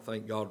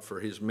Thank God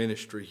for his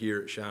ministry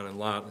here at Shining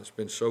Light. It's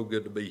been so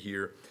good to be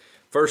here.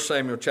 1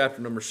 Samuel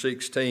chapter number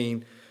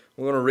 16.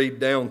 We're going to read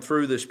down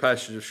through this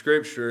passage of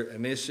Scripture,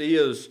 and this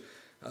is,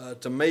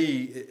 to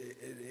me,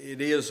 it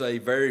is a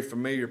very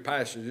familiar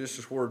passage. This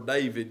is where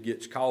David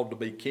gets called to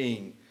be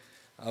king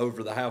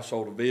over the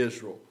household of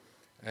Israel.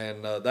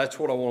 And that's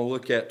what I want to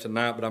look at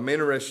tonight, but I'm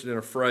interested in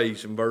a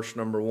phrase in verse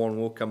number 1.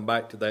 We'll come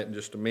back to that in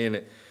just a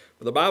minute.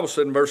 But the Bible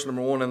said in verse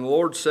number 1, "And the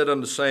Lord said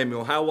unto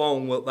Samuel, How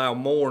long wilt thou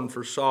mourn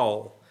for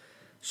Saul?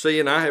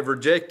 Seeing I have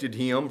rejected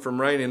him from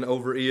reigning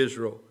over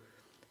Israel.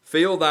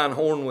 Fill thine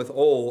horn with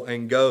oil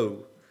and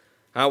go.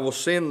 I will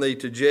send thee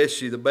to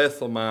Jesse the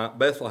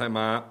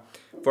Bethlehemite,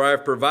 for I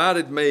have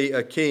provided me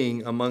a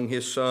king among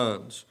his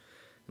sons.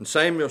 And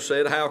Samuel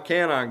said, How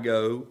can I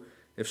go?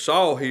 If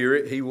Saul hear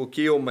it, he will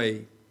kill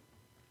me.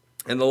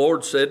 And the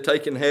Lord said,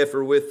 Take an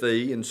heifer with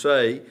thee, and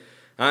say,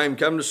 I am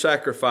come to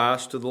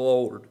sacrifice to the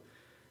Lord.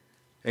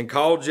 And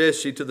call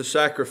Jesse to the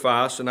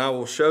sacrifice, and I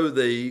will show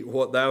thee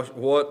what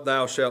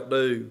thou shalt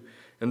do.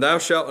 And thou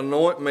shalt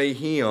anoint me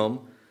him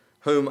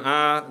whom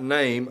I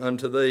name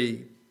unto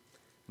thee.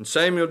 And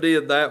Samuel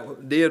did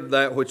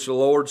that which the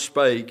Lord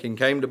spake, and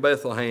came to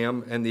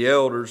Bethlehem, and the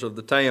elders of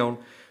the town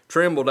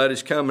trembled at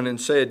his coming, and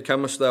said,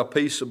 Comest thou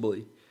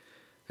peaceably?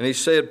 And he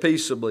said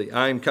peaceably,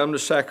 I am come to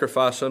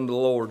sacrifice unto the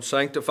Lord.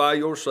 Sanctify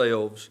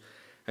yourselves,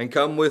 and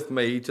come with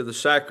me to the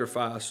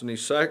sacrifice. And he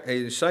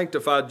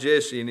sanctified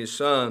Jesse and his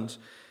sons,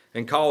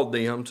 and called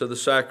them to the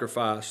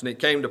sacrifice. And it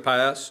came to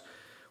pass,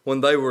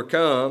 when they were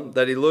come,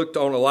 that he looked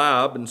on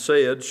Eliab, and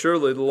said,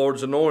 Surely the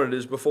Lord's anointed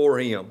is before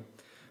him.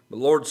 But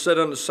the Lord said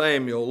unto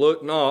Samuel,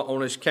 Look not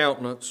on his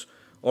countenance,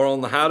 or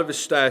on the height of his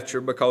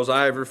stature, because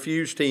I have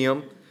refused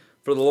him.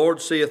 For the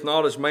Lord seeth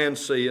not as man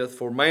seeth,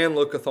 for man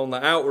looketh on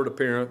the outward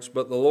appearance,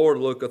 but the Lord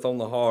looketh on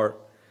the heart.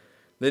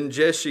 Then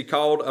Jesse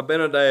called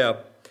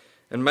Abinadab,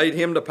 and made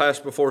him to pass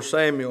before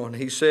Samuel. And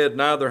he said,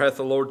 Neither hath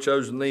the Lord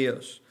chosen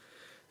this.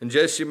 And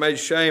Jesse made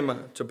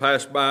Shammah to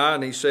pass by,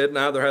 and he said,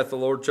 Neither hath the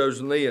Lord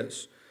chosen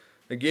this.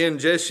 Again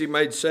Jesse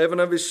made 7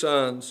 of his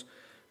sons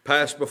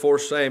pass before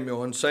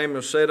Samuel. And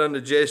Samuel said unto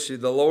Jesse,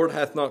 The Lord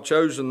hath not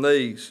chosen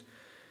these.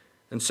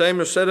 And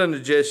Samuel said unto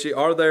Jesse,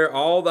 Are there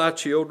all thy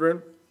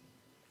children?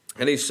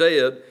 And he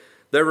said,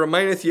 There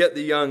remaineth yet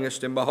the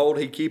youngest, and behold,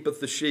 he keepeth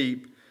the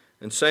sheep.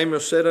 And Samuel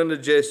said unto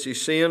Jesse,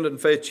 Send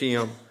and fetch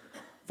him,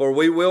 for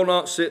we will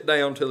not sit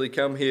down till he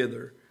come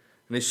hither.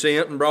 And he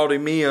sent and brought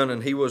him in,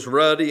 and he was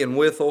ruddy and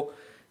withal,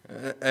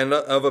 and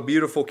of a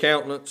beautiful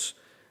countenance,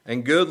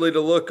 and goodly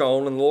to look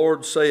on. And the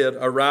Lord said,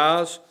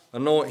 Arise,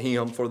 anoint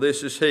him, for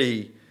this is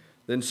he.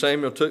 Then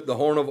Samuel took the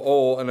horn of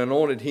oil, and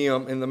anointed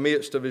him in the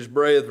midst of his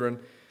brethren.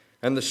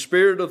 And the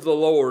Spirit of the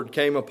Lord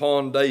came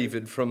upon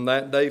David from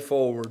that day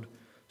forward.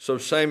 So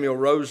Samuel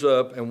rose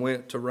up and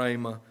went to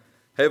Ramah.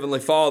 Heavenly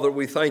Father,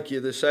 we thank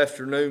you this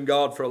afternoon,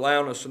 God, for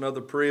allowing us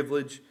another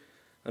privilege,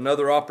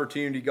 another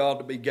opportunity, God,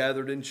 to be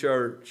gathered in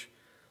church.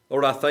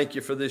 Lord, I thank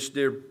you for this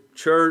dear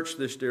church,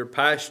 this dear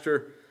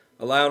pastor,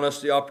 allowing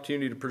us the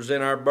opportunity to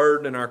present our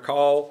burden and our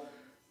call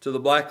to the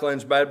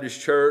Blacklands Baptist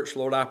Church.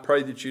 Lord, I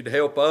pray that you'd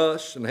help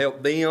us and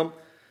help them.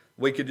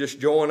 We could just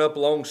join up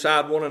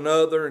alongside one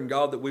another, and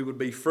God, that we would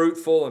be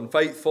fruitful and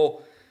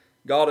faithful,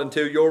 God,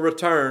 until your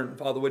return.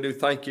 Father, we do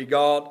thank you,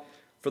 God,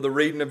 for the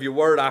reading of your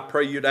word. I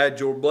pray you'd add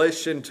your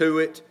blessing to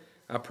it.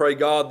 I pray,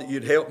 God, that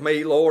you'd help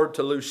me, Lord,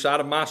 to lose sight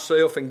of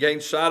myself and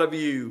gain sight of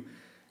you.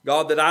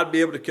 God, that I'd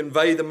be able to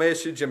convey the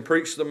message and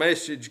preach the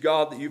message,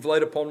 God, that you've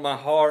laid upon my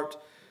heart.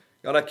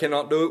 God, I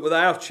cannot do it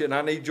without you, and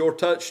I need your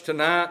touch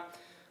tonight.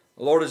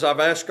 Lord, as I've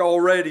asked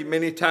already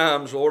many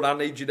times, Lord, I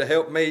need you to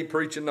help me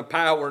preach in the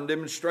power and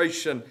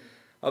demonstration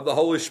of the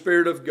Holy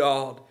Spirit of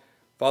God.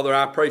 Father,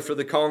 I pray for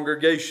the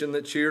congregation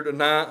that's here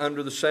tonight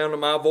under the sound of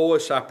my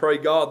voice. I pray,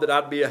 God, that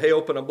I'd be a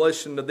help and a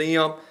blessing to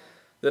them,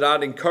 that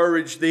I'd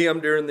encourage them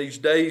during these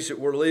days that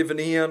we're living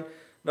in.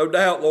 No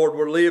doubt, Lord,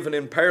 we're living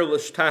in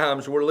perilous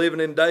times. We're living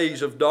in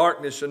days of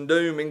darkness and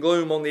doom and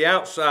gloom on the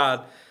outside.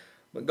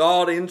 But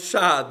God,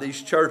 inside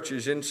these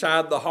churches,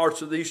 inside the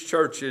hearts of these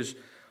churches,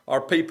 are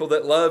people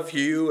that love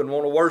you and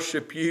want to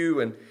worship you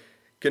and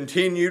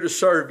continue to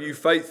serve you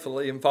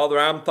faithfully. And Father,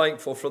 I'm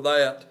thankful for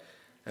that.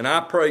 And I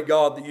pray,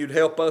 God, that you'd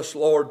help us,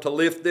 Lord, to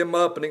lift them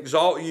up and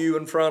exalt you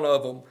in front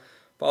of them.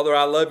 Father,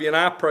 I love you and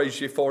I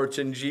praise you for it. It's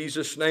in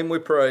Jesus' name we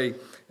pray.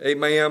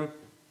 Amen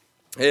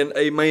and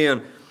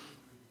amen.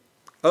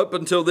 Up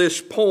until this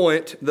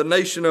point, the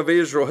nation of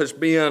Israel has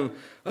been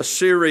a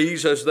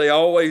series, as they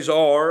always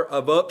are,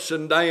 of ups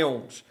and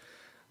downs.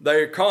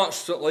 They're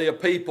constantly a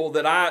people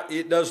that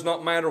it does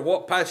not matter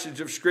what passage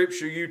of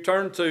Scripture you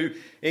turn to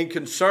in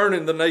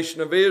concerning the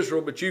nation of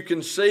Israel, but you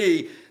can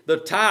see the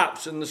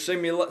types and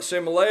the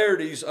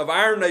similarities of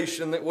our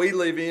nation that we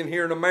live in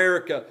here in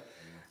America.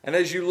 And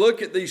as you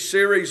look at these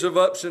series of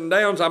ups and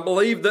downs, I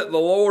believe that the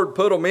Lord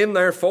put them in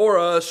there for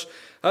us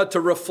to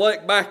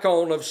reflect back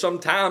on. Of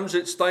sometimes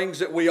it's things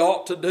that we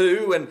ought to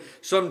do, and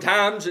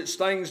sometimes it's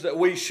things that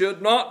we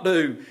should not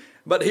do.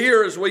 But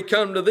here, as we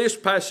come to this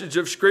passage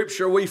of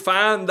Scripture, we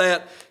find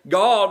that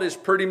God has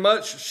pretty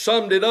much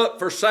summed it up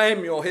for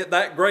Samuel,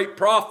 that great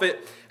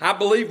prophet. I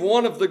believe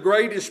one of the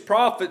greatest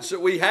prophets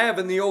that we have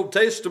in the Old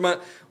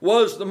Testament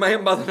was the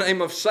man by the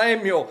name of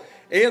Samuel.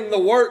 In the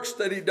works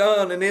that he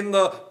done and in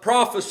the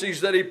prophecies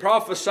that he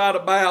prophesied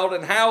about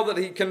and how that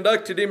he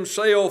conducted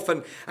himself.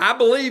 And I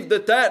believe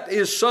that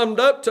is summed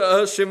up to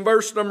us in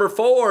verse number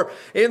 4,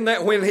 in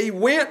that when he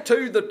went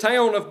to the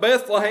town of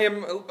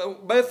Bethlehem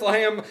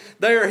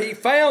there, he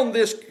found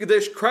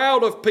this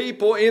crowd of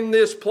people in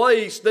this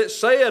place that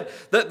said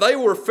that they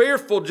were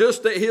fearful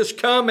just at his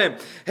coming.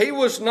 He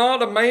was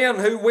not a man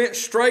who went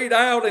straight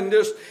out and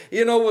just,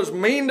 was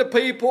mean to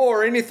people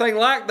or anything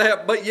like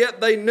that, but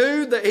yet they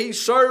knew that he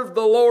served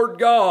the Lord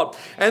God,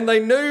 and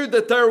they knew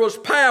that there was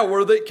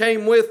power that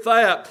came with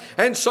that.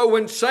 And so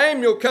when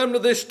Samuel come to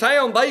this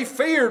town, they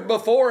feared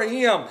before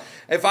him.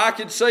 If I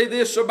could say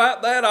this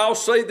about that, I'll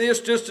say this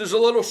just as a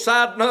little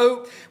side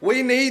note.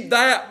 We need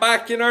that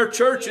back in our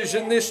churches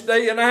in this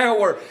day and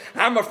hour.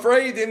 I'm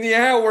afraid in the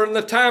hour and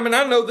the time, and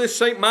I know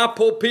this ain't my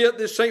pulpit,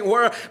 this ain't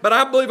where, but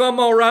I believe I'm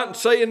all right in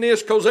saying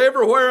this, because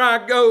everywhere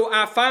I go,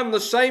 I find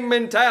the same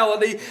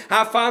mentality.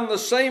 I find the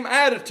same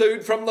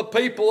attitude from the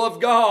people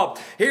of God.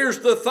 Here's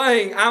the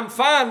thing. I'm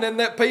finding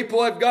that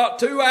people have got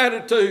two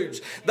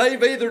attitudes.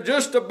 They've either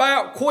just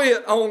about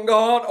quit on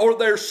God, or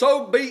they're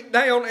so beat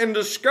down and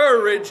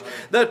discouraged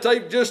that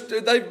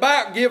they've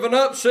about given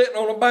up sitting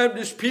on a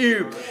Baptist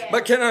pew.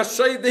 But can I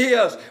say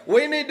this?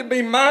 We need to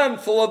be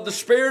mindful of the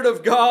Spirit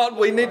of God.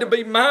 We need to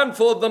be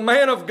mindful of the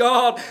man of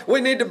God. We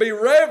need to be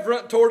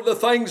reverent toward the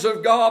things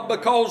of God,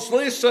 because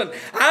listen,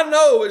 I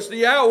know as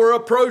the hour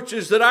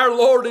approaches that our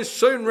Lord is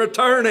soon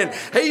returning.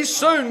 He's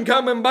soon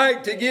coming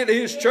back to get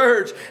His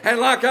church. And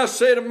like I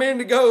said a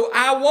minute ago,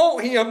 I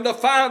want Him to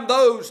find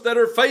those that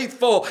are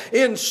faithful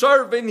in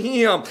serving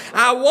Him.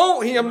 I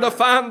want Him to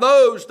find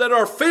those that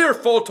are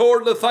fearful toward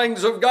the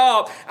things of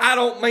God. I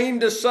don't mean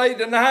to say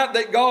tonight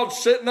that God's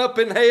sitting up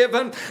in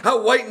heaven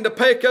waiting to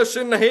peck us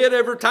in the head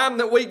every time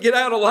that we get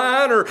out of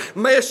line or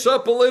mess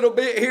up a little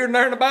bit here and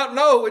there and about.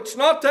 No, it's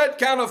not that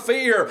kind of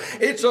fear.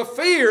 It's a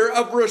fear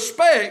of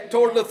respect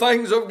toward the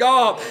things of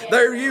God.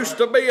 There used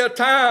to be a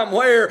time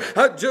where,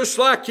 just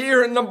like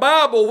here in the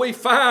Bible, we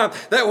find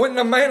that when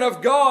the man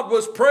of God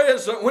was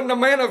present, when the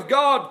man of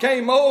God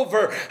came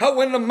over,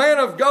 when the man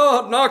of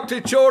God knocked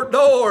at your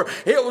door,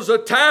 it was a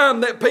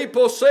time that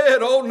people said,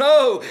 oh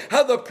no,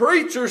 the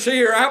preacher's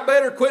here. I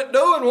better quit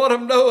doing what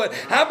I'm doing.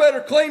 I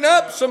better clean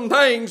up some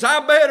things.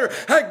 I better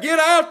get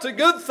out the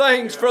good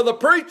things, for the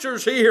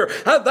preacher's here.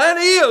 That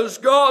is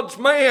God's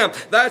man.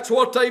 That's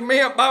what they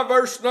meant by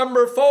verse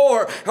number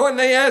 4. When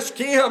they asked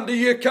him, do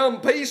you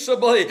come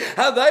peaceably?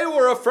 They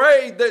were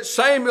afraid that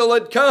Samuel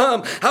had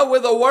come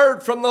with a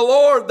word from the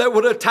Lord that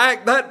would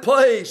attack that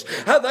place.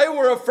 They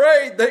were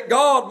afraid that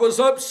God was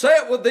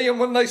upset with them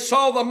when they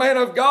saw the man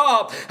of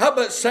God.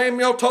 But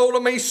Samuel told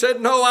them, he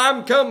said, no,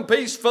 I'm come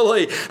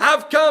peacefully.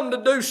 I've come to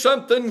do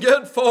something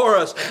good for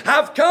us.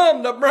 I've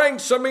come to bring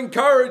some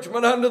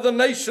encouragement unto the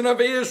nation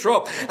of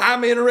Israel.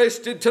 I'm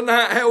interested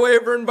tonight,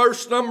 however, in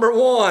verse number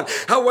 1,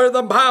 where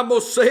the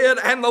Bible said,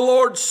 and the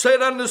Lord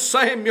said unto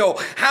Samuel,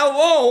 how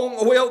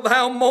long wilt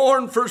thou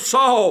mourn for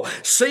Saul,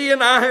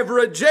 seeing I have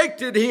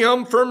rejected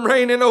him from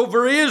reigning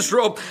over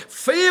Israel?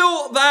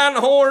 Fill thine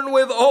horn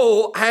with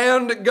oil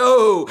and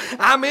go.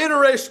 I'm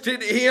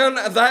interested in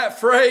that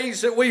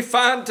phrase that we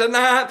find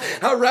tonight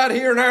right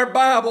here in our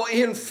Bible,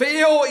 in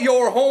fill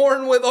your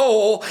horn with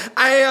oil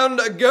and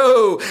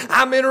go.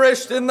 I'm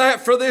interested in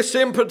that for this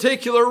in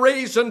particular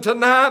reason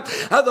tonight.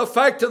 The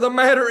fact of the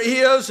matter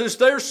is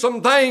there's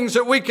some things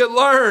that we could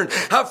learn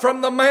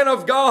from the man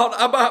of God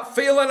about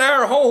filling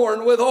our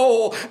horn with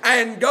oil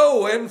and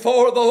going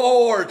for the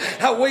Lord.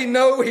 We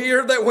know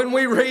here that when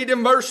we read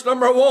in verse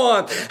number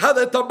 1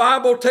 that the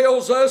Bible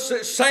tells us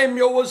that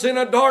Samuel was in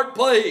a dark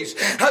place.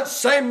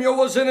 Samuel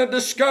was in a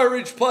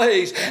discouraged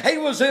place. He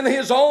was in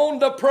his own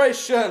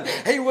depression.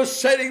 He was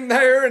sitting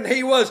there and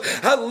he was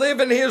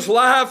living his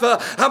life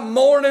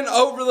mourning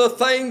over the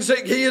things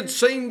that he had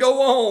seen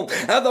go on.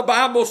 The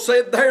Bible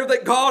said there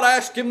that God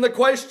asked him the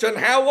question,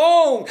 how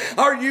long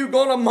are you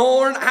going to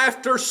mourn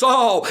after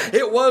Saul?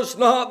 It was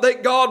not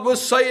that God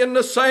was saying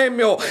to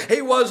Samuel,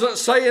 He wasn't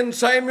saying,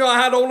 Samuel,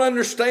 I don't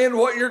understand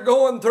what you're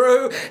going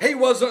through. He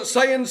wasn't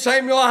saying,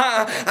 Samuel,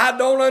 I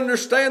don't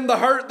understand the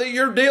hurt that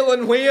you're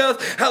dealing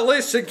with.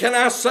 Listen, can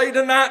I say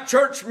tonight,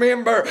 church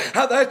member,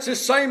 that's the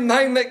same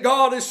thing that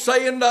God is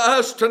saying to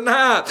us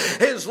tonight,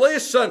 is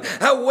listen,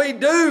 we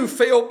do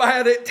feel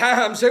bad at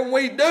times, and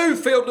we do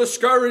feel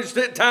discouraged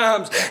at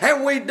times,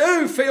 and we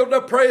do feel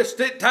depressed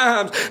at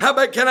times.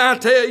 But can I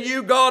tell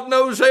you, God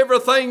knows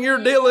everything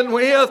you're dealing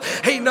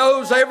with. He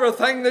knows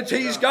everything that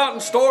He's got in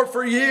store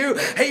for you.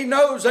 He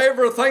knows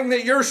everything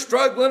that you're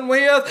struggling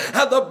with,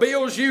 the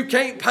bills you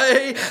can't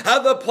pay,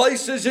 the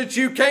places that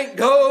you can't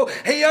go.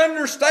 He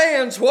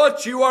understands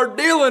what you are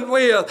dealing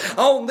with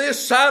on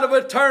this side of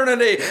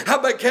eternity.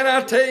 But can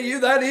I tell you,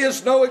 that that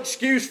is no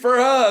excuse for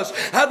us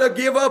to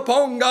give up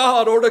on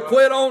God or to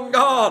quit on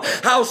God.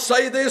 I'll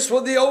say this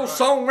with the old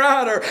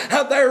songwriter,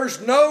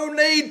 there's no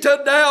need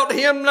to doubt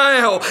Him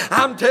now.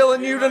 I'm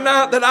telling you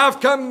tonight that I've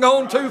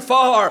gone too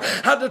far.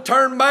 I had to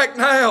turn back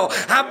now.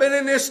 I've been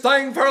in this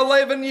thing for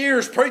 11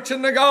 years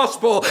preaching the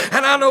gospel,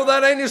 and I know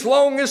that ain't as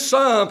long as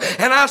some,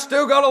 and I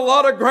still got a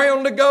lot of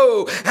ground to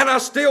go, and I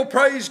still,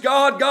 praise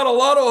God, got a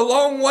lot of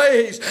long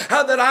ways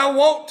that I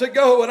want to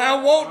go, and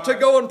I want to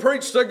go and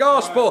preach the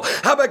gospel.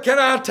 But can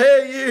I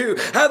tell you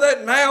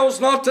that now's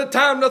not the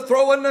time to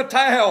throw in the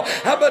towel,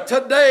 but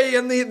today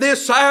in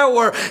this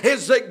hour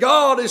is that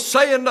God is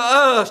saying to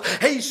us,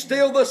 He's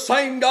still the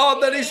same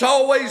God that He's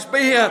always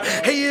been.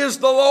 He is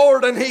the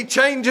Lord and He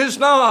changes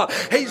not.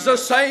 He's the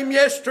same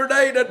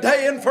yesterday,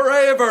 today, and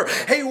forever.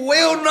 He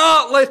will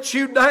not let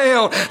you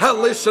down.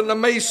 Listen to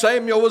me,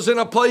 Samuel was in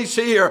a place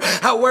here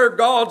where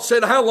God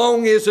said, how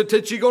long is it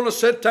that you're going to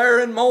sit there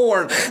and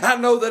mourn? I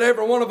know that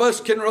every one of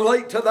us can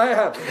relate to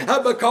that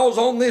because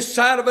on this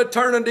side of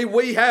eternity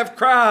we have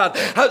cried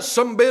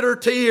some bitter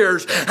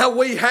tears.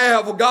 We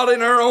have got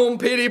in our own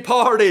pity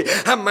party.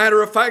 A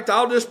matter of fact,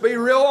 I'll just be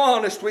real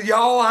honest with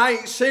y'all. I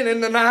ain't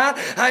sinning tonight.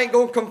 I ain't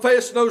going to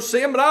confess no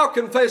sin, but I'll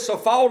confess a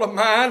fault of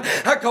mine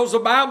because the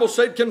Bible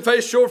said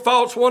confess your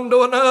faults one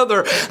to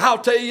another. I'll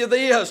tell you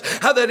this,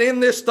 that in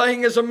this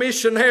thing as a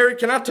missionary,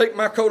 can I take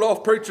my coat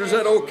off, preacher? Is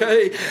that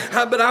okay?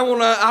 But I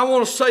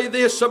want to say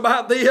this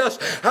about this.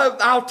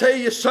 I'll tell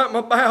you something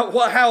about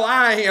how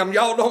I am.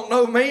 Y'all don't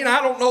know me, and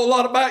I don't know a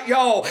lot about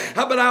y'all.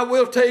 But I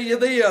will tell you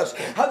this,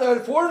 that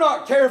if we're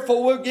not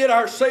careful, we'll get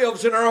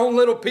ourselves in our own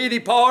little pity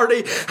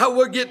party.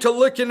 We'll get to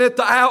looking at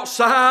the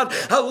outside,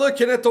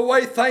 looking at the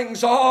way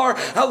things are,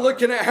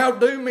 looking at how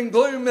doom and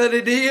gloom that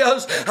it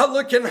is,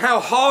 looking how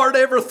hard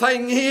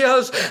everything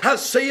is,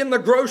 seeing the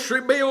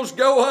grocery bills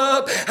go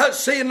up,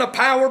 seeing the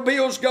power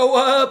bills go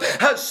up,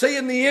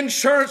 seeing the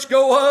insurance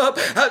go up,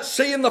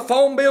 seeing the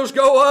phone bills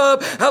go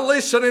up.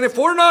 Listen, and if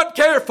we're not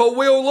careful,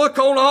 we'll look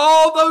on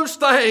all those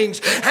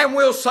things and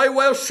we'll say,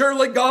 well,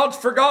 surely God's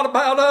forgot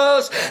about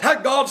us.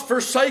 God's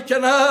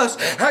forsaken us.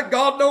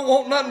 God don't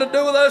want nothing to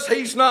do with us.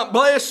 He's not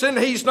blessing.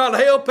 He's not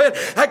helping.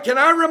 Can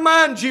I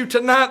remind you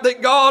tonight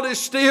that God is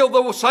still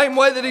the same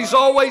way that He's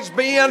always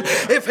been?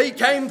 If He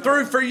came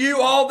through for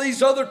you all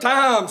these other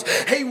times,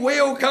 He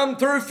will come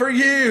through for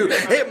you.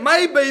 It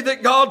may be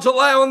that God's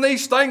allowing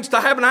these things to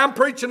happen. I'm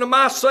preaching to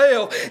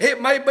myself.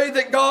 It may be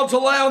that God's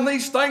allowing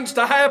these things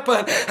to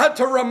happen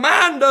to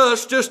remind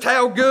us just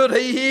how good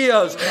He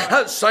is.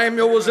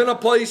 Samuel was in a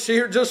place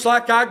here just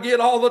like I get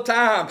all the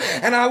time.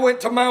 And I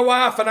went to my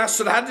wife and I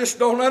said, I just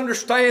don't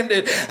understand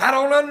it. I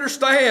don't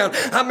understand.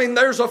 I mean,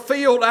 there's a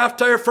field out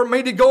there for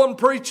me to go and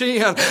preach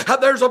in.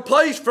 There's a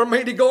place for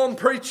me to go and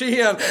preach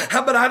in.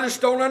 But I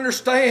just don't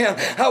understand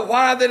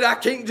why that I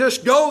can't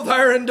just go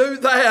there and do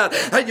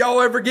that.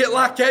 Y'all ever get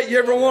like that? You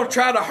ever want to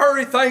try to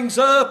hurry things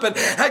up and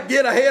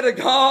get ahead of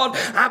God?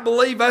 I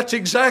believe that's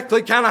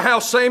exactly kind of how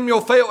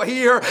Samuel felt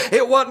here.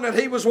 It wasn't that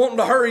he was wanting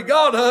to hurry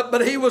God up,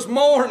 but he was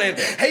mourning.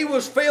 He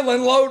was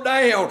feeling low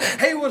down.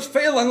 He was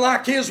feeling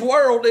like his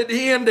world had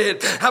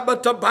ended.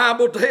 But the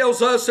Bible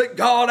tells us that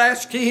God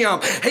asked him.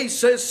 He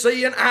says,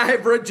 seeing I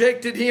have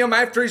rejected him,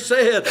 after he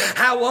said,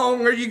 how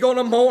long are you going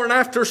to mourn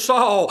after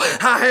Saul?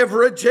 I have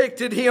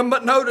rejected him.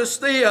 But notice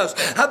this,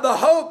 the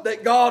hope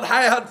that God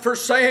had for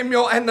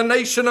Samuel and the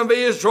nation of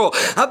Israel,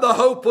 the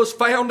hope was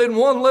found in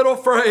one little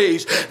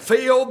phrase,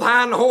 fill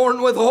thine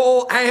horn with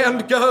oil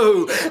and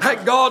go.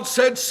 God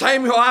said,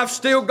 Samuel, I've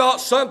still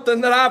got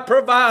something that I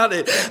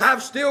provided.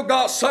 I've still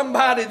got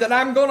somebody that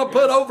I'm going to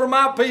put over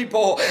my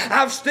people.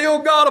 I've still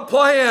got a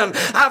plan.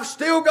 I've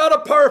still got a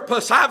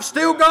purpose. I've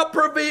still got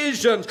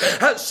provisions.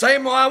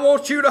 Samuel, I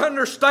want you to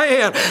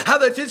understand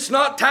that it's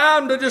not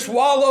time to just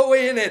wallow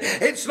in it.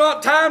 It's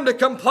not time to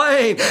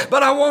complain,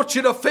 but I want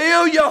you to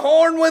fill your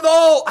horn with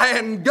oil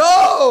and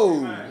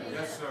go.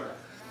 Yes, sir.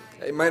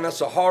 Amen. That's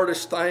the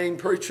hardest thing.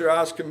 Preacher,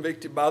 I was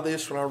convicted by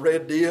this when I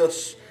read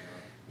this.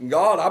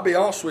 God, I'll be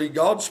honest with you,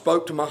 God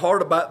spoke to my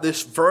heart about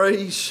this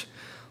phrase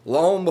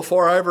long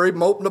before I ever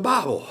even opened the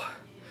Bible.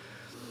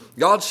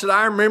 God said,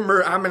 I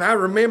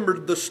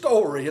remembered the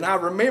story, and I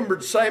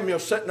remembered Samuel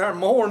sitting there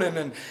mourning,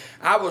 and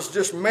I was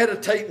just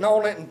meditating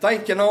on it and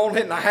thinking on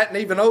it, and I hadn't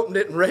even opened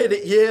it and read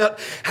it yet,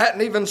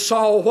 hadn't even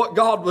saw what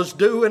God was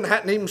doing,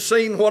 hadn't even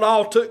seen what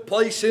all took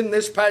place in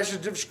this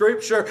passage of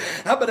Scripture.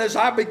 But as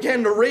I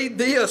began to read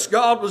this,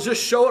 God was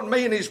just showing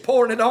me, and He's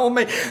pouring it on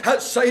me,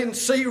 saying,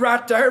 see,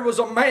 right there was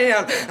a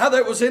man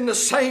that was in the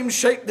same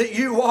shape that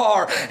you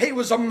are. He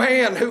was a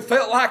man who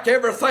felt like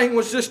everything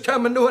was just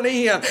coming to an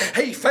end.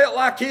 He felt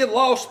like he had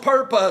lost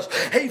purpose.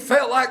 He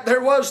felt like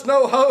there was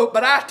no hope.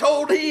 But I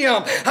told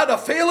him to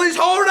fill his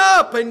heart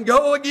up and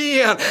go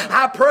again.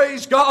 I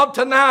praise God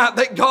tonight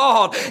that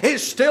God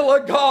is still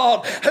a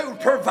God who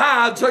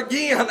provides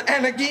again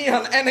and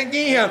again and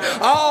again.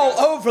 All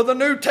over the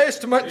New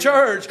Testament,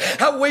 church,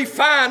 we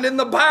find in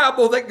the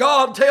Bible that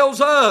God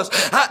tells us,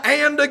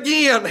 and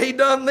again He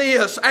done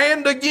this,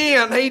 and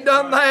again He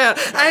done that,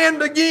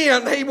 and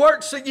again He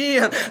works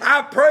again.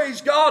 I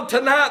praise God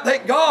tonight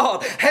that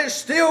God has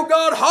still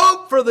got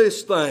hope for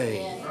this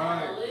thing.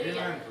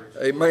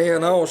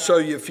 Amen. I want to show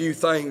you a few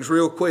things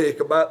real quick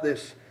about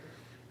this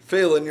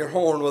filling your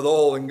horn with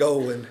oil and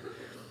going.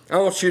 I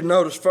want you to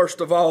notice,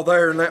 first of all,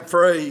 there in that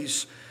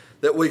phrase,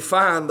 that we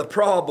find the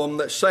problem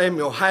that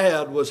Samuel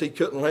had was he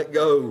couldn't let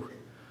go.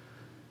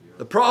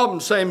 The problem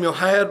Samuel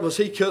had was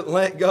he couldn't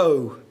let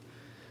go.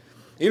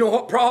 You know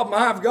what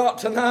problem I've got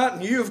tonight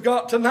and you've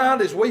got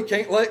tonight is we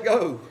can't let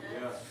go.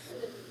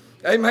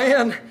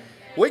 Amen.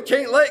 We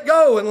can't let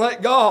go and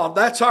let God.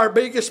 That's our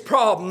biggest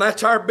problem.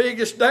 That's our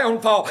biggest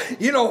downfall.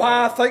 You know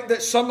why I think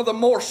that some of the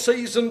more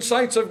seasoned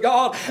saints of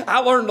God, I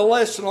learned a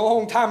lesson a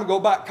long time ago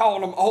about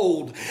calling them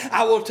old.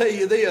 I will tell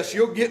you this,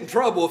 you'll get in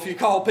trouble if you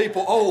call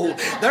people old.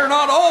 They're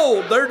not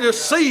old. They're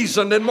just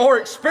seasoned and more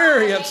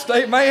experienced.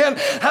 Amen.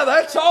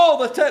 That's all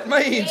that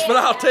means. But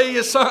I'll tell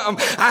you something.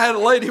 I had a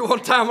lady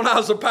one time when I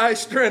was a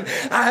pastor, and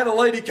I had a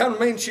lady come to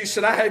me and she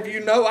said, I have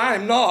you know I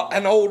am not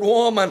an old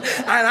woman,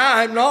 and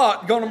I'm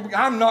not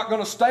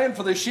going to stand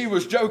for this. She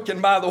was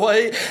joking, by the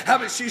way.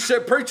 But she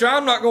said, preacher,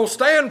 I'm not going to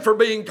stand for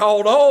being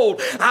called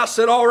old. I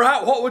said, all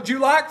right, what would you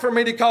like for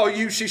me to call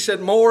you? She said,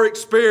 more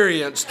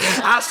experienced.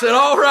 I said,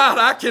 all right,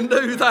 I can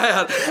do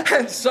that.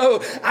 And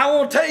so I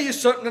want to tell you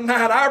something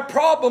tonight. Our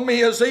problem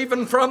is,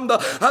 even from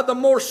the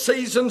more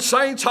seasoned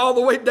saints all the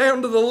way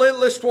down to the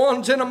littlest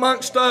ones in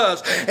amongst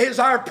us, is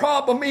our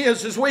problem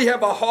is we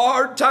have a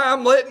hard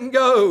time letting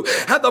go.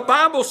 The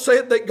Bible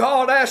said that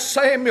God asked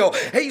Samuel,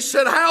 He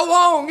said, how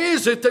long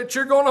is it that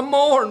you're going to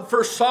mourn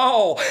for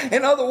Saul?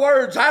 In other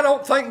words, I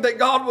don't think that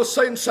God was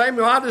saying,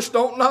 Samuel, I just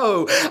don't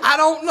know. I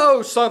don't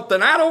know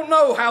something. I don't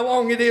know how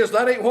long it is.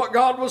 That ain't what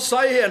God was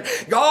saying.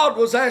 God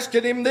was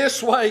asking him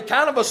this way,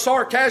 kind of a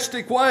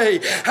sarcastic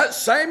way.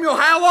 Samuel,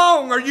 how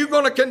long are you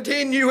going to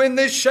continue in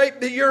this shape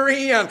that you're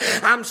in?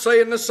 I'm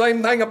saying the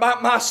same thing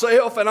about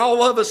myself and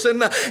all of us in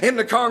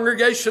the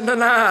congregation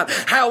tonight.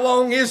 How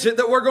long is it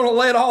that we're going to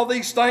let all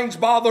these things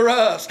bother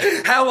us?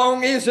 How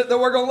long is it that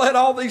we're going to let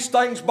all these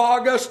things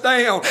bog us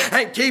down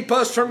and keep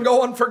us from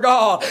going for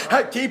God,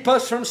 keep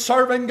us from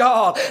serving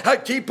God,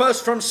 keep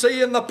us from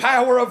seeing the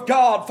power of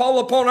God fall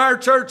upon our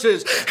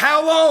churches?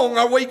 How long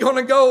are we going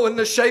to go in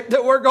the shape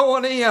that we're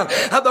going in?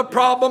 The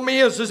problem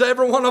is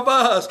every one of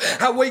us,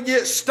 we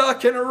get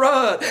stuck in a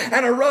rut,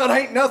 and a rut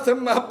ain't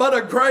nothing but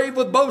a grave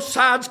with both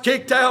sides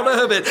kicked out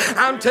of it.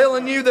 I'm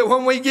telling you that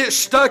when we get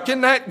stuck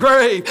in that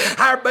grave,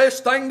 our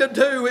best thing to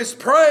do is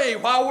pray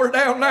while we're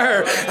down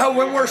there.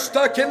 When we're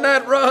stuck in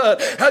that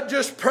rut,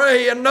 just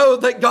pray and know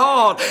that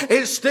God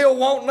is still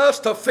wanting us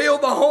to fill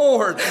the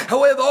horn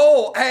with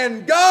oil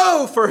and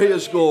go for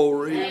His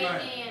glory.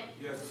 Amen.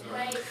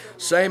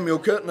 Samuel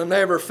couldn't have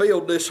never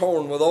filled this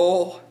horn with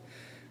oil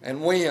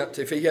and went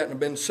if he hadn't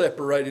been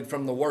separated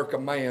from the work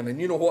of man. And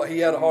you know what he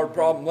had a hard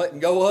problem letting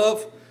go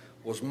of?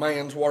 Was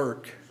man's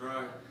work. That's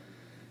right.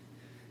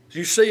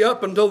 You see,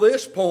 up until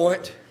this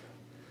point,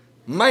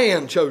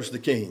 man chose the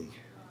king.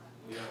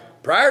 Yeah.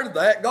 Prior to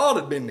that, God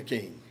had been the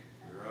king.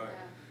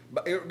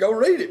 Right. Go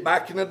read it.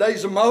 Back in the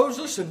days of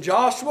Moses and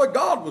Joshua,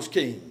 God was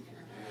king.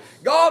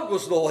 God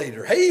was the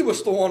leader. He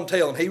was the one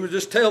telling. He would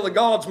just tell the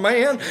God's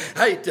man,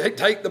 hey,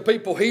 take the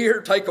people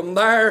here, take them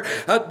there,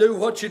 do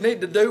what you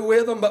need to do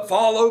with them, but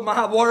follow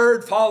my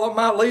word, follow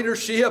my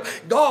leadership.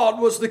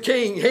 God was the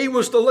king. He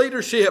was the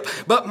leadership.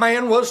 But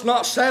man was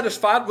not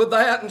satisfied with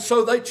that, and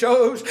so they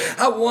chose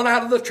one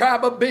out of the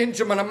tribe of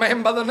Benjamin, a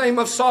man by the name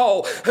of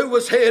Saul, who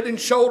was head and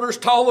shoulders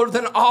taller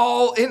than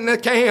all in the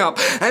camp.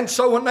 And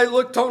so when they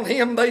looked on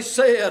him, they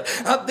said,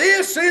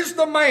 this is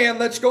the man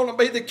that's going to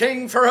be the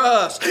king for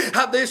us.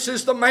 This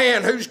is the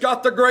man who's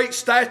got the great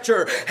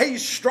stature.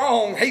 He's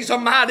strong. He's a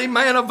mighty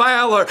man of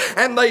valor.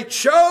 And they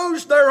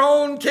chose their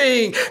own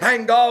king.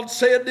 And God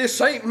said, this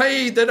ain't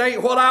me. That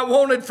ain't what I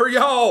wanted for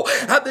y'all.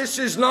 This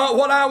is not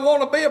what I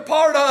want to be a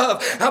part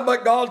of.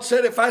 But God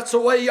said, if that's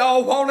the way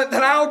y'all want it,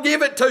 then I'll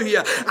give it to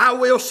you. I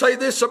will say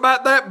this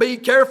about that. Be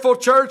careful,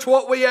 church,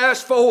 what we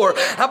ask for.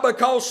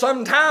 Because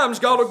sometimes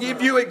God will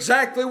give you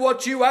exactly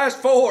what you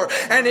asked for.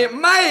 And it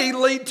may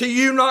lead to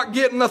you not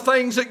getting the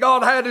things that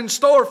God had in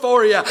store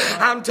for you.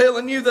 I'm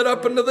telling you that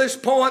up until this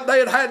point they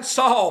had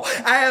Saul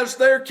as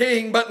their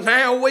king, but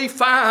now we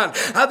find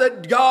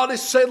that God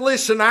has said,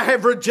 listen, I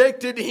have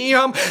rejected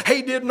him.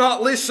 He did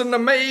not listen to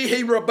me.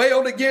 He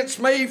rebelled against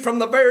me from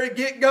the very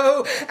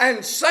get-go,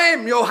 and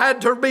Samuel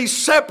had to be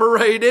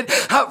separated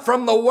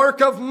from the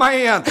work of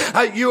man.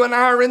 You and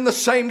I are in the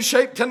same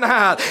shape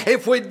tonight.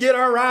 If we'd get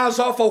our eyes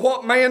off of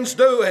what man's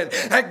doing,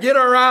 get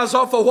our eyes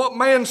off of what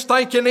man's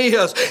thinking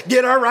is,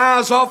 get our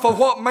eyes off of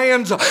what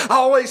man's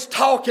always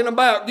talking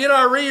about, get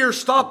our ears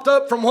stopped propped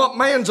up from what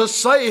man's a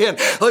saying.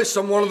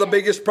 Listen, one of the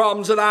biggest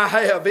problems that I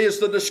have is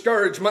the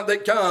discouragement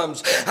that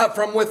comes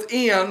from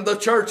within the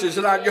churches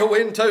that I go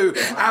into.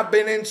 I've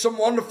been in some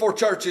wonderful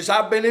churches.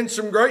 I've been in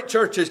some great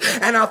churches,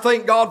 and I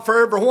thank God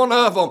for every one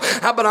of them.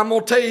 But I'm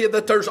going to tell you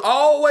that there's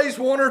always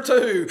one or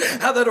two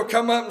that'll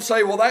come up and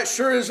say, well, that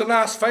sure is a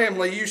nice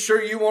family. You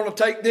sure you want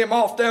to take them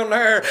off down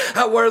there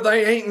where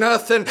they ain't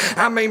nothing?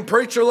 I mean,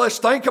 preacher, let's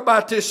think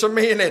about this a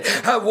minute.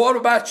 What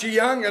about you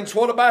youngins?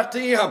 What about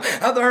them?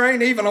 There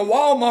ain't even a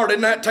Walmart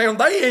in that town.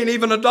 They ain't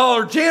even a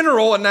Dollar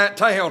General in that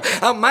town.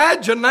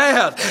 Imagine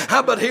that.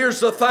 But here's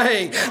the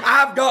thing.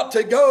 I've got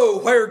to go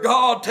where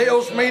God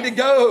tells me to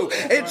go.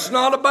 It's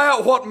not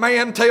about what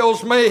man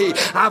tells me.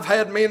 I've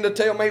had men to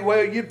tell me,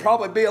 well, you'd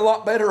probably be a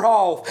lot better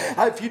off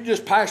if you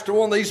just pastor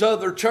one of these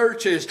other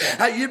churches.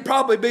 You'd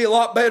probably be a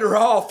lot better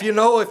off,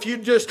 if you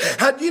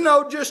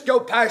just go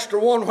pastor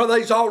one where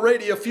there's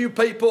already a few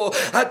people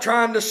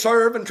trying to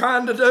serve and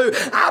trying to do.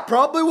 I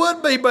probably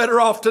would be better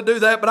off to do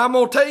that, but I'm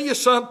going to tell you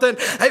something.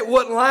 It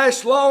wouldn't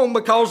last long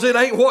because it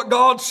ain't what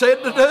God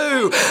said to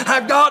do.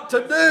 I've got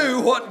to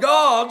do what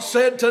God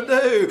said to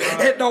do.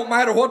 It don't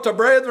matter what the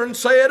brethren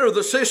said or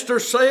the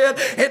sisters said.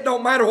 It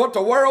don't matter what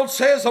the world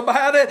says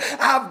about it.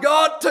 I've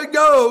got to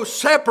go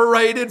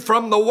separated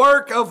from the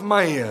work of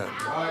man.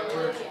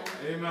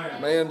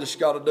 Man just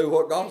got to do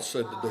what God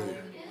said to do.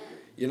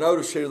 You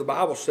notice here the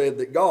Bible said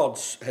that God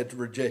had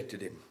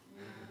rejected him.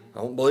 I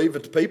don't believe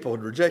that the people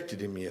had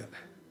rejected him yet.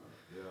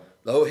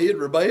 Though he had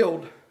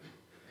rebelled,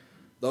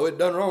 though he'd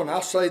done wrong,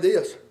 I'll say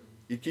this.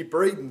 You keep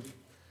reading.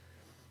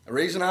 The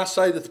reason I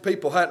say that the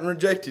people hadn't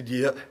rejected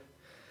yet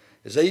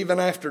is even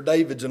after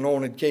David's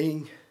anointed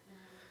king,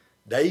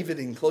 David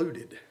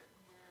included,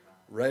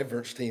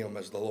 reverenced him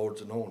as the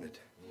Lord's anointed.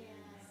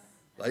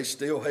 They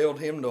still held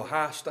him to a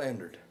high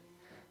standard.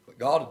 But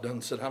God had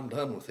done said, I'm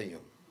done with him.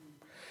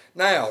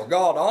 Now,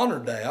 God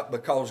honored that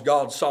because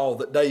God saw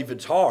that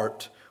David's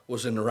heart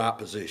was in the right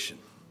position.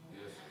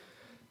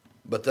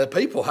 But the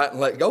people hadn't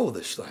let go of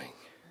this thing.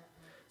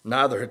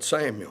 Neither had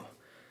Samuel.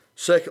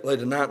 Secondly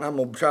tonight, and I'm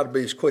going to try to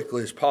be as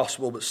quickly as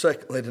possible, but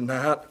secondly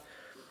tonight,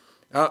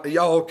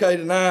 y'all okay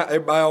tonight?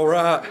 Everybody all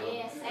right?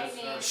 Yes,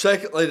 amen.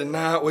 Secondly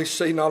tonight, we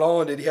see not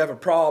only did he have a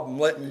problem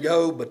letting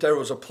go, but there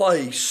was a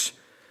place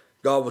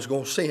God was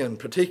going to send,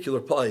 particular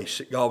place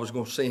that God was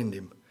going to send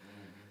him.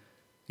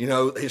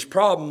 His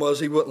problem was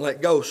he wouldn't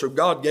let go, so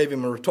God gave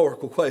him a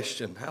rhetorical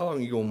question. How long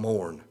are you going to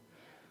mourn?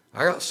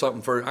 I got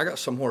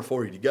somewhere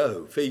for you to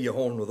go. Fill your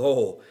horn with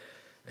oil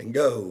and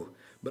go.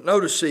 But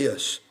notice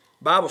this.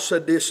 The Bible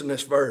said this in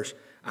this verse.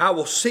 I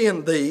will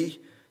send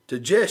thee to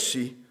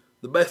Jesse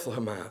the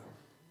Bethlehemite.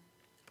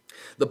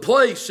 The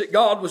place that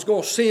God was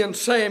going to send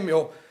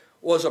Samuel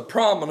was a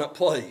prominent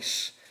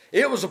place.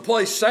 It was a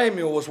place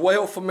Samuel was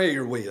well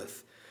familiar with.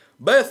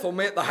 Bethel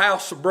meant the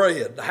house of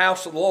bread, the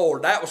house of the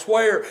Lord. That was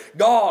where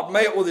God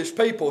met with his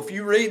people. If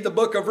you read the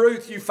book of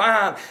Ruth, you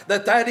find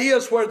that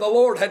is where the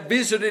Lord had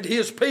visited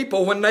his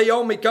people when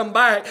Naomi come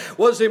back,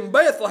 was in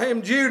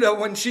Bethlehem, Judah,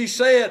 when she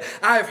said,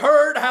 I've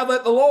heard how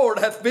that the Lord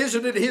hath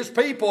visited his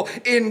people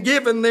in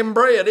giving them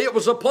bread. It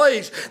was a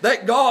place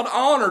that God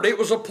honored. It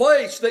was a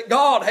place that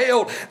God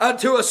held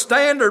to a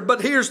standard.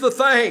 But here's the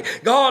thing.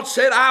 God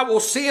said, I will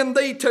send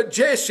thee to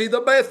Jesse the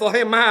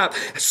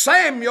Bethlehemite.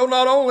 Samuel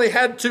not only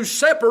had to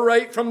separate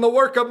from the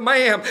work of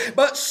man,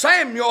 but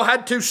Samuel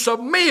had to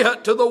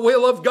submit to the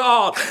will of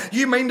God.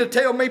 You mean to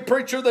tell me,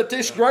 preacher, that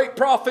this great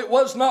prophet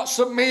was not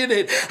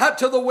submitted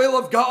to the will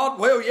of God?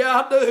 Well,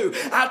 yeah, I do.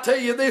 I tell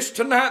you this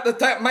tonight,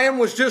 that man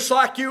was just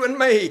like you and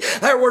me.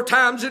 There were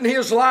times in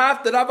his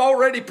life that I've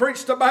already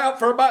preached about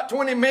for about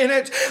 20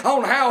 minutes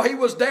on how he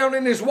was down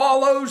in his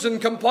wallows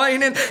and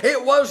complaining.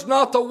 It was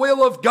not the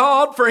will of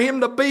God for him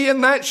to be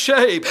in that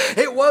shape.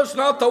 It was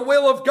not the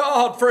will of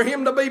God for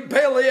him to be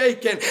belly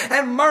aching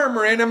and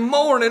murmuring and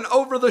mourning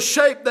over the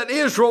shape that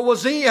Israel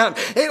was in.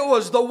 It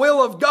was the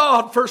will of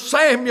God for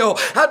Samuel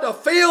to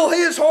fill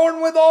his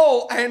horn with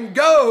oil and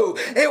go.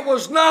 It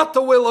was not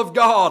the will of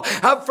God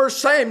for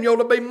Samuel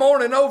to be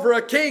mourning over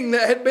a king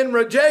that had been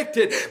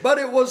rejected, but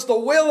it was the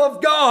will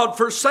of God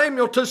for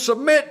Samuel to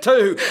submit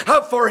to,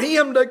 for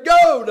him to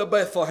go to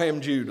Bethlehem,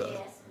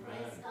 Judah.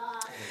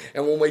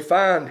 And when we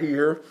find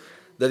here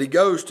that he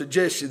goes to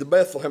Jesse the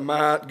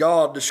Bethlehemite,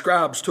 God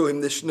describes to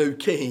him this new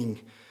king.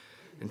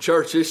 And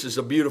church, this is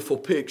a beautiful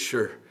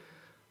picture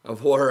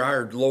of where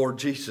our Lord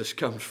Jesus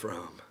comes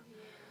from.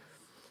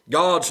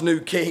 God's new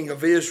king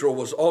of Israel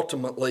was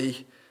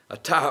ultimately a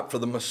type for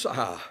the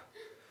Messiah.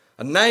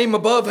 A name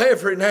above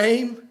every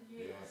name.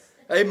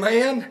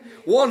 Amen.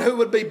 One who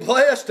would be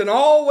blessed and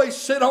always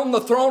sit on the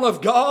throne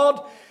of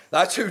God.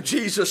 That's who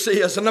Jesus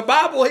is. And the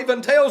Bible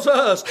even tells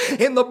us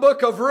in the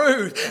book of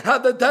Ruth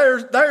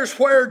that there's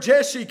where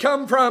Jesse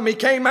come from. He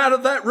came out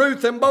of that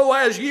Ruth and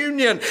Boaz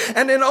union.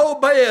 And then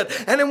Obed.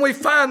 And then we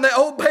find that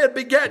Obed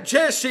begat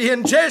Jesse.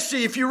 And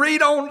Jesse, if you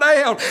read on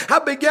down,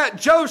 begat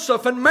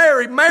Joseph and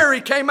Mary.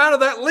 Mary came out of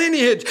that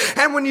lineage.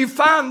 And when you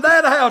find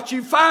that out,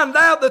 you find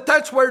out that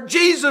that's where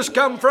Jesus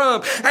come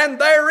from. And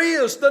there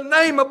is the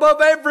name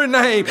above every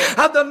name.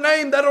 The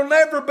name that'll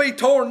never be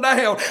torn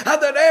down.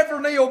 That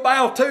every knee will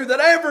bow to. That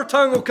every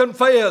tongue will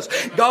confess.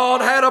 God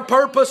had a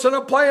purpose and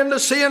a plan to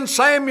send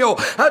Samuel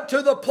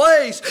to the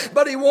place,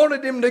 but he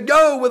wanted him to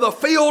go with a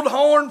field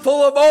horn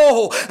full of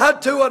oil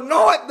to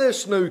anoint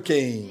this new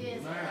king.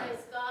 Yes,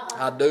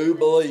 I do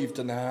believe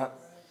tonight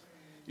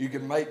you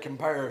can make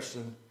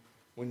comparison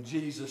when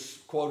Jesus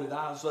quoted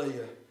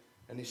Isaiah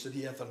and he said,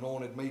 he hath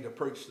anointed me to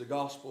preach the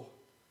gospel.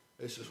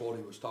 This is what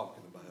he was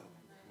talking about.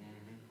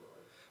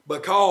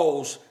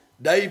 Because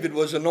David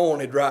was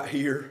anointed right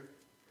here.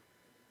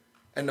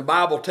 And the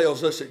Bible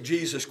tells us that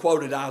Jesus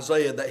quoted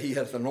Isaiah that he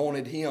hath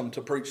anointed him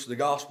to preach the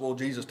gospel.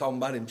 Jesus talking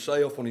about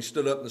himself when he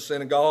stood up in the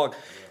synagogue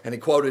and he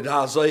quoted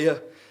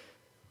Isaiah.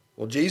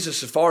 Well,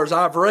 Jesus, as far as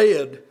I've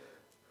read,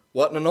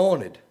 wasn't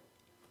anointed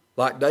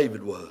like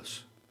David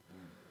was.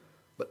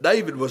 But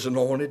David was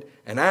anointed,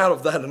 and out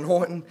of that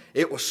anointing,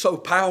 it was so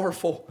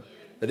powerful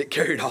that it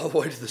carried all the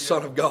way to the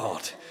Son of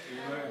God.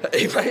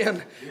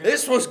 Amen.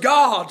 This was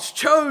God's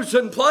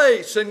chosen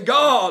place and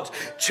God's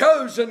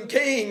chosen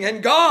king.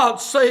 And God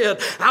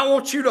said, I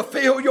want you to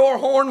fill your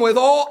horn with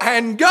oil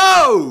and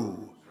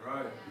go.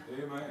 Right.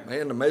 Amen.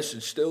 Man, the message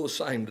is still the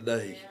same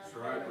today.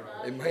 Right.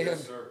 Amen.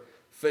 Yes,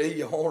 fill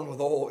your horn with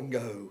oil and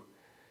go.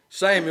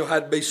 Samuel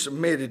had to be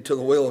submitted to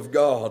the will of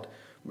God.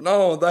 But not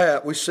only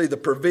that, we see the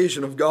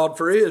provision of God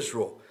for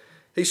Israel.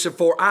 He said,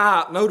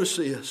 notice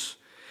this.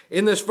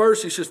 In this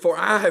verse, he says, for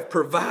I have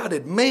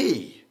provided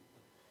me.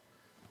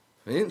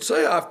 He didn't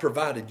say I've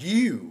provided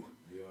you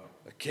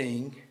a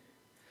king,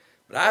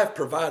 but I've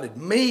provided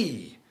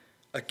me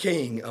a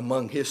king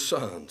among his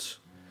sons.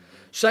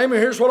 Samuel,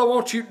 here's what I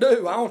want you to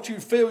do. I want you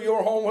to fill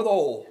your home with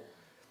oil.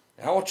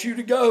 I want you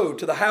to go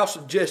to the house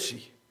of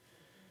Jesse.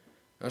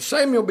 Now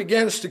Samuel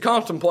begins to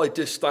contemplate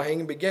this thing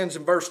and begins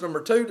in verse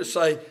number 2 to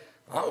say,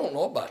 I don't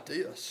know about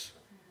this.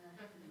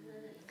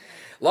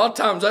 A lot of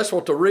times that's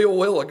what the real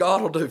will of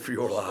God will do for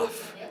your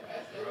life.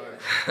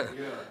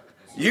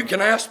 You can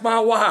ask my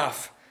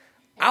wife.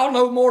 I'll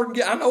know more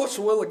than I know it's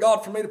the will of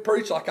God for me to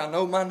preach like I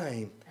know my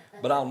name.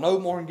 But I'll know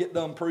more than get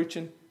done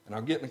preaching, and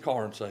I'll get in the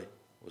car and say,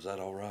 was that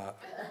all right?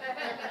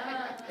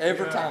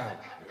 Every time.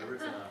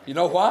 You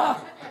know why?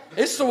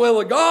 It's the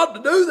will of God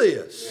to do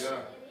this.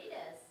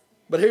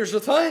 But here's the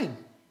thing.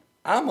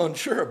 I'm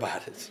unsure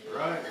about it.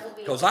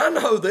 Because I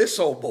know this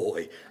old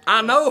boy.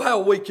 I know how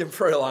weak and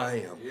frail I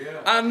am.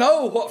 I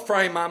know what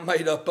frame I'm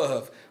made up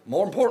of.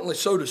 More importantly,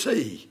 so does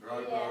he.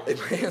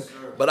 Amen.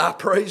 But I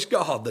praise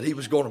God that he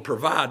was going to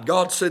provide.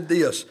 God said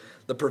this,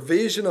 the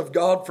provision of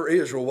God for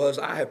Israel was,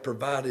 I have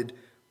provided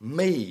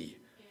me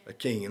a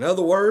king. In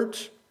other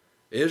words,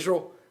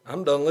 Israel,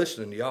 I'm done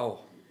listening to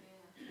y'all.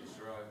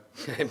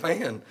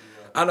 Amen.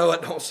 I know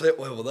it don't sit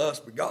well with us,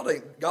 but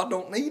God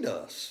don't need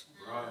us.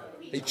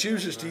 He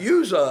chooses to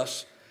use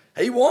us.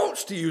 He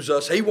wants to use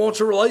us. He wants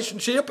a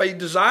relationship. He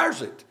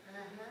desires it.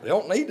 He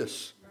don't need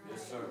us.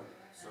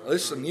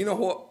 Listen, you know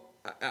what?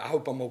 I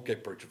hope I'm okay,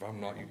 preacher. If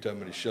I'm not, you tell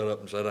me to shut up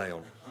and sit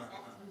down.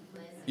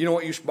 You know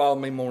what used to bother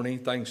me more than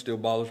anything still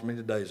bothers me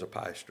today as a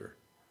pastor?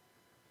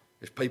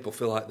 Is people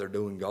feel like they're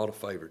doing God a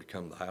favor to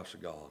come to the house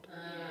of God.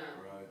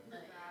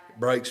 It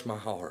breaks my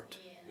heart.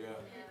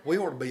 We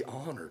ought to be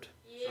honored,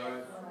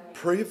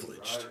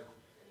 privileged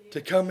to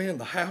come in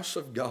the house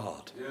of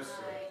God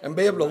and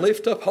be able to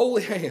lift up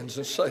holy hands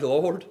and say,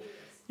 Lord,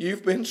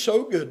 you've been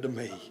so good to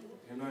me.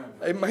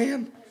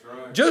 Amen.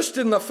 Just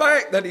in the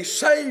fact that he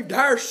saved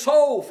our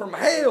soul from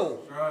hell,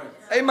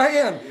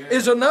 amen,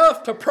 is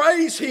enough to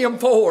praise him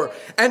for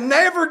and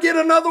never get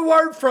another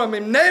word from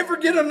him, never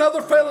get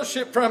another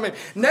fellowship from him,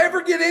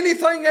 never get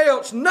anything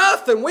else,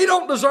 nothing. We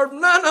don't deserve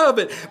none of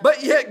it,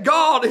 but yet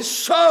God is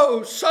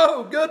so,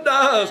 so good to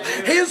us.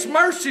 His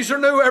mercies are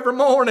new every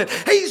morning.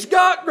 He's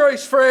got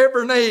grace for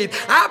every need.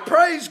 I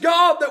praise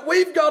God that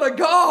we've got a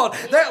God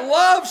that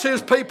loves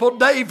his people.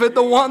 David,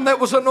 the one that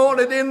was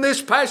anointed in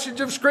this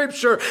passage of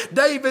Scripture,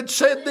 David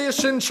said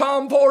this in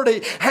Psalm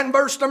 40 and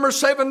verse number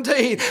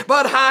 17,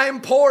 but I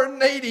am poor and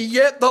needy,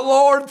 yet the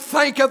Lord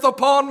thinketh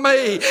upon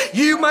me.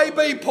 You may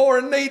be poor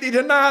and needy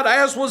tonight,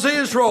 as was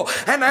Israel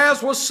and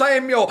as was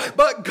Samuel,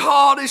 but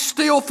God is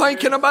still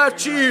thinking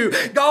about you.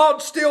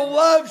 God still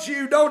loves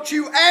you. Don't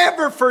you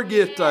ever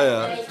forget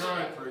that.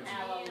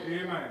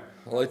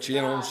 I'll let you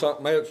in on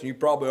something else, and you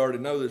probably already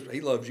know this. He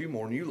loves you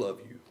more than you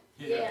love you.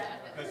 Yeah,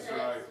 that's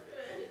right.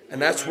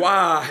 And that's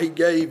why he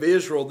gave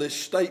Israel this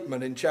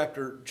statement in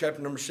chapter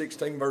number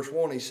 16, verse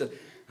 1. He said,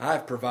 I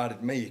have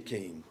provided me a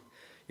king.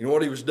 You know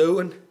what he was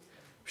doing?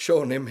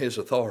 Showing them his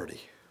authority.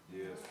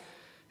 Yes.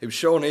 He was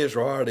showing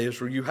Israel, all right,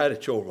 Israel, you had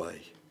it your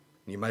way.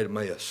 And you made a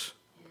mess.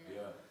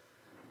 Yeah.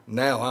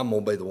 Now I'm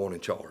going to be the one in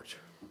charge.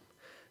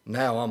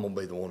 Now I'm going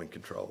to be the one in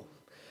control.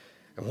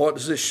 And what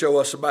does this show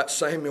us about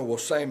Samuel? Well,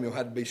 Samuel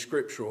had to be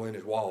scriptural in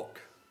his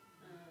walk.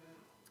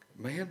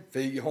 Man,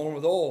 fill your horn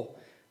with oil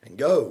and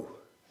go.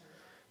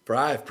 For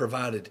I have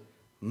provided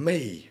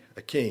me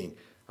a king.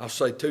 I'll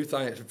say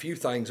a few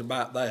things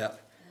about that,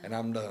 and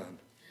I'm done.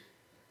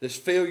 This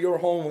fill your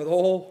horn with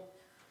oil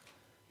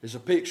is a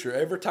picture.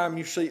 Every time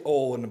you see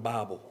oil in the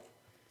Bible,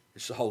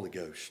 it's the Holy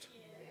Ghost.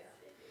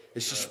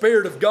 It's the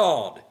Spirit of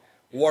God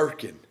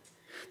working.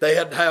 They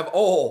had to have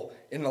oil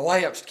in the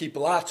lamps to keep the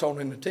lights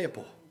on in the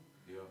temple.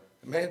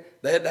 Amen.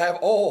 They had to have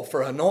oil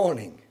for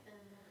anointing.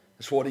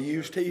 That's what he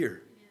used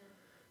here.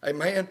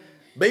 Amen.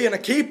 Being a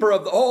keeper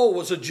of the oil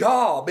was a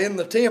job in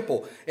the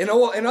temple. In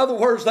other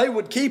words, they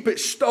would keep it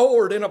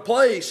stored in a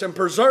place and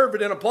preserve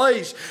it in a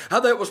place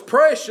how that was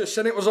precious,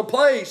 and it was a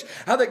place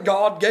how that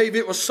God gave.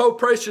 It was so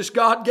precious.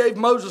 God gave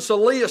Moses a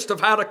list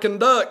of how to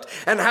conduct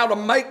and how to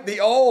make the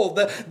oil.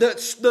 The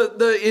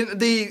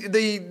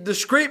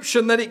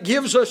description that it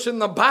gives us in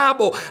the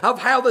Bible of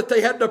how that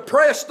they had to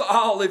press the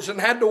olives and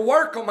had to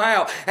work them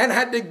out and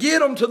had to get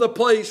them to the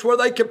place where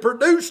they could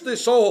produce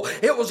this oil.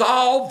 It was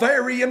all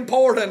very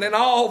important and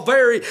all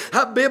very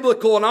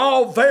biblical and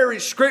all very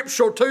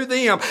scriptural to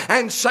them.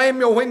 And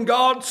Samuel, when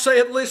God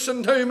said,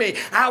 listen to me,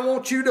 I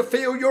want you to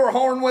fill your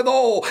horn with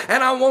oil,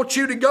 and I want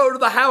you to go to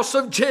the house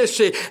of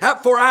Jesse,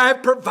 for I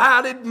have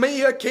provided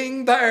me a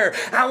king there.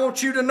 I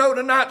want you to know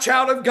tonight,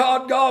 child of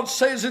God, God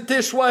says it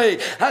this way.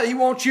 He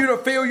wants you to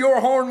fill your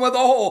horn with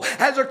oil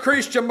as a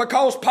Christian,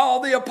 because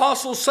Paul the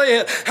apostle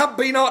said,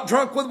 be not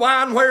drunk with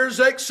wine where's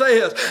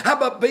excess,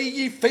 but be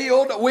ye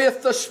filled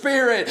with the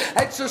Spirit.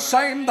 It's the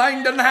same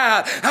thing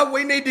tonight.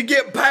 We need to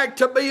get back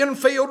to being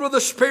filled with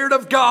the Spirit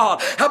of God,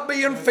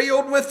 being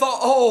filled with the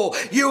oil.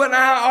 You and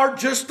I are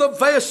just the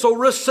vessel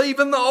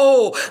receiving the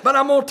oil. But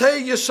I'm going to tell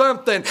you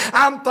something.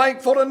 I'm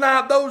thankful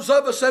tonight, those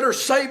of us that are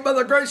saved by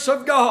the grace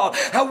of God,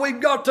 we've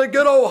got the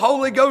good old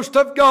Holy Ghost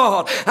of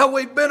God.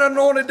 We've been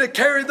anointed to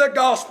carry the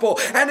gospel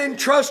and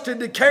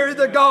entrusted to carry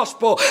the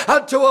gospel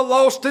to a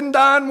lost and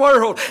dying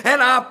world.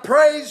 And I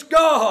praise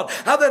God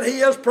that He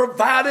has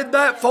provided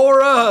that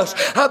for us.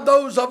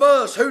 Those of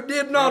us who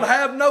did not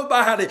have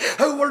nobody,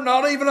 who were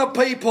not even a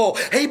people,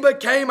 He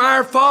became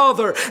our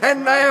Father,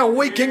 and now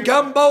we can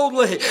come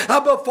boldly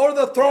before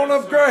the throne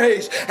of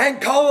grace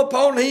and call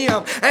upon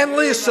Him. And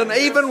listen,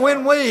 even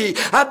when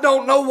I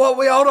don't know what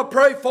we ought to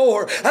pray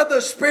for,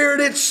 the Spirit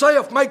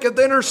itself maketh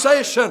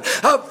intercession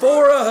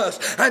for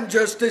us. And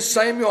just as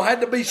Samuel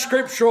had to be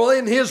scriptural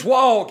in his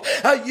walk,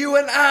 you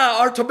and I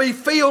are to be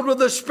filled with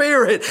the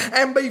Spirit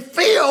and be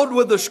filled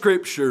with the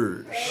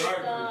Scriptures.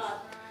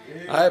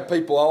 I have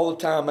people all the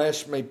time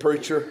ask me,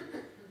 preacher,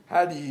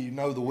 how do you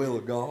know the will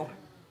of God?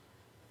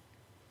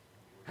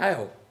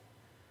 How?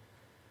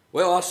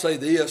 Well, I'll say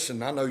this,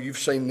 and I know you've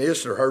seen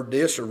this or heard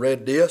this or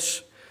read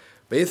this,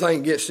 but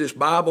anything against this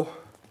Bible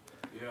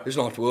is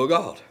not the will of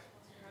God.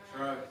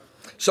 Right.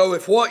 So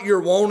if what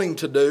you're wanting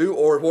to do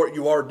or what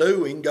you are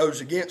doing goes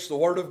against the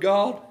Word of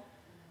God,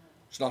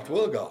 it's not the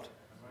will of God.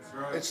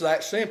 Right. It's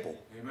that simple.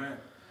 Amen.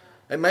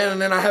 Amen.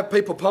 And then I have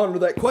people ponder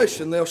that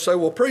question. They'll say,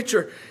 well,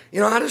 preacher,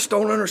 I just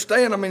don't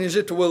understand. Is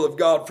it the will of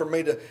God for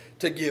me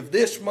to give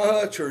this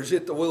much? Or is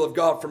it the will of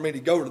God for me to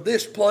go to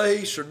this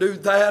place or do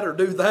that or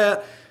do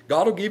that?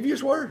 God will give you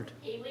His Word.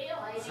 He will.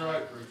 That's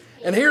right, preacher.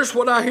 And here's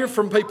what I hear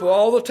from people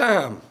all the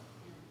time.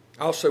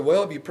 I'll say,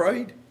 well, have you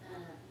prayed?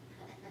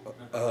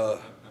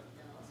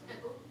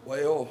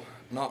 Well,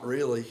 not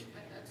really.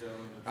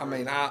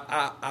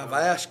 I've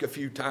asked a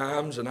few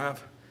times and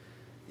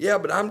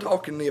but I'm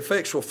talking the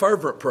effectual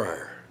fervent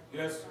prayer.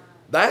 Yes.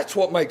 That's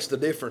what makes the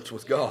difference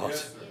with God.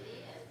 Yes,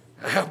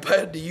 how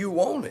bad do you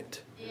want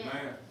it?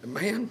 Amen.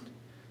 Amen.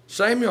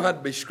 Samuel had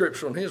to be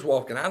scriptural in his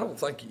walk, and I don't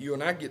think you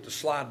and I get to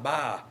slide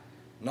by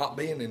not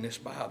being in this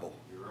Bible.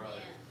 You're right.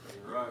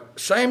 You're right.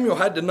 Samuel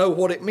had to know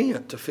what it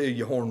meant to fill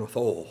your horn with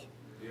oil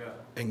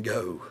and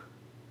go.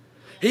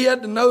 He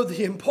had to know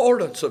the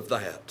importance of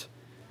that,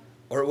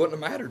 or it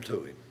wouldn't have mattered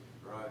to him.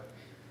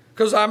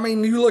 Because,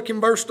 you look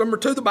in verse number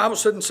 2, the Bible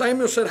said, and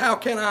Samuel said, how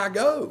can I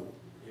go?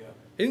 Yeah.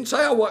 He didn't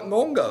say I wasn't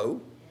going to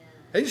go.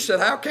 He just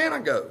said, how can I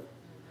go?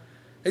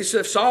 He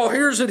said, if Saul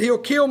hears it, he'll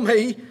kill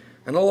me.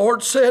 And the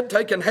Lord said,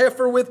 take an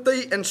heifer with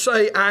thee and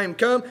say, I am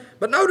come.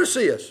 But notice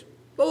this,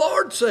 the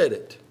Lord said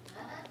it.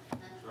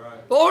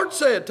 Right. The Lord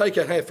said, take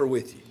a heifer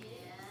with you.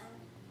 Yeah.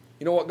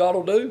 You know what God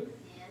will do?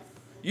 Yes.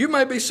 You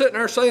may be sitting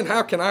there saying,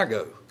 how can I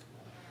go?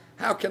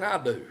 How can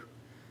I do?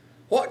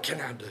 What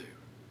can I do?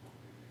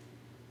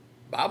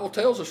 Bible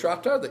tells us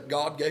right there that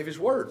God gave His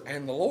word,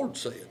 and the Lord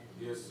said.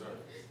 Yes, sir.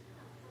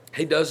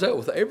 He does that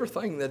with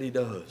everything that He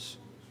does.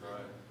 That's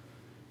right.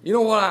 You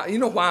know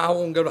why I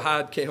want to go to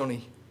Hyde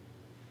County,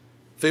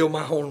 fill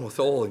my horn with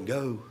oil, and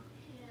go?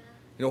 Yeah.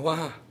 You know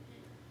why?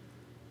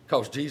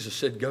 Because Jesus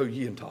said, "Go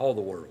ye into all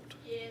the world,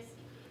 yes.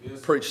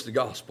 Preach the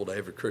gospel to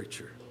every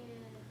creature."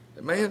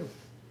 Yeah. Amen.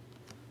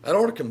 That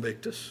ought to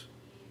convict us.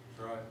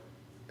 That's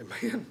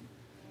right. Amen.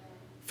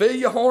 Fill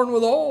your horn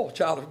with oil,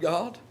 child of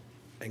God,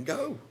 and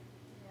go.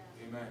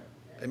 Amen.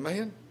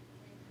 Amen.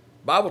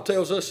 Bible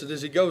tells us that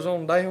as he goes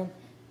on down,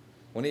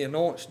 when he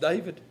anoints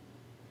David,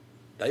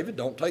 David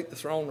don't take the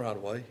throne right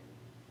away.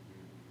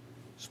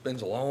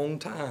 Spends a long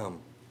time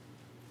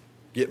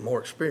getting more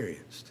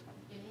experienced,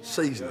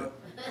 seasoning.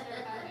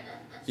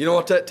 You know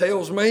what that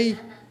tells me?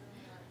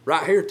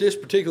 Right here at this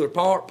particular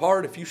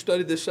part, if you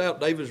study this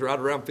out, David's right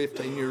around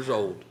 15 years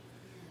old.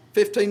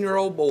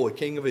 15-year-old boy,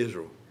 king of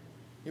Israel.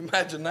 You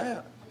imagine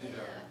that?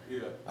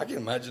 I can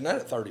imagine that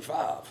at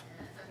 35.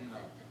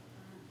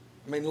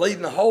 I mean,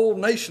 leading a whole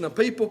nation of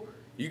people.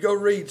 You go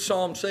read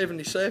Psalm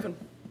 77,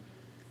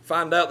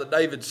 find out that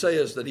David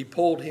says that he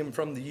pulled him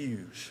from the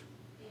ewes,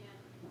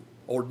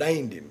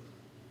 ordained him,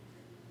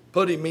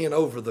 put him in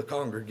over the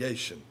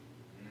congregation,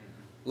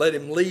 let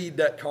him lead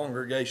that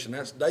congregation.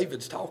 That's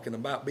David's talking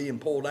about being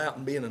pulled out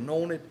and being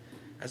anointed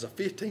as a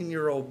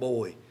 15-year-old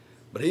boy.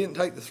 But he didn't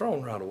take the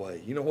throne right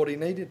away. You know what he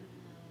needed?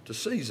 To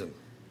season.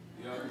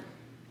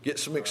 Get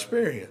some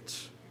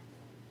experience.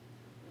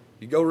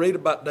 You go read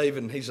about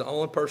David, and he's the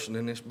only person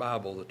in this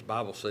Bible that the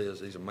Bible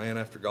says he's a man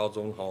after God's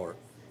own heart.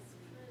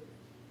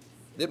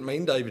 Didn't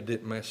mean David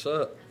didn't mess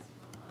up.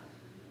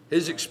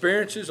 His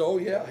experiences, oh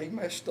yeah, he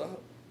messed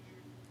up.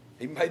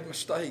 He made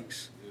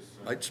mistakes.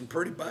 Made some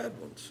pretty bad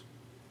ones.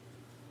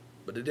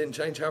 But it didn't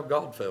change how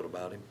God felt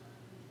about him.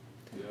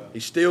 He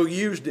still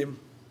used him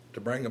to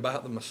bring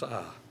about the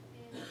Messiah.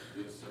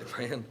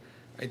 Man,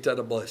 ain't that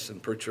a blessing?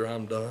 Preacher,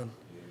 I'm done.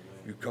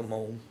 You come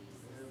home.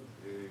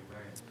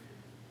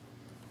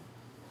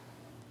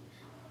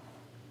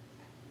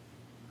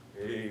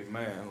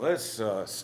 Amen. Let's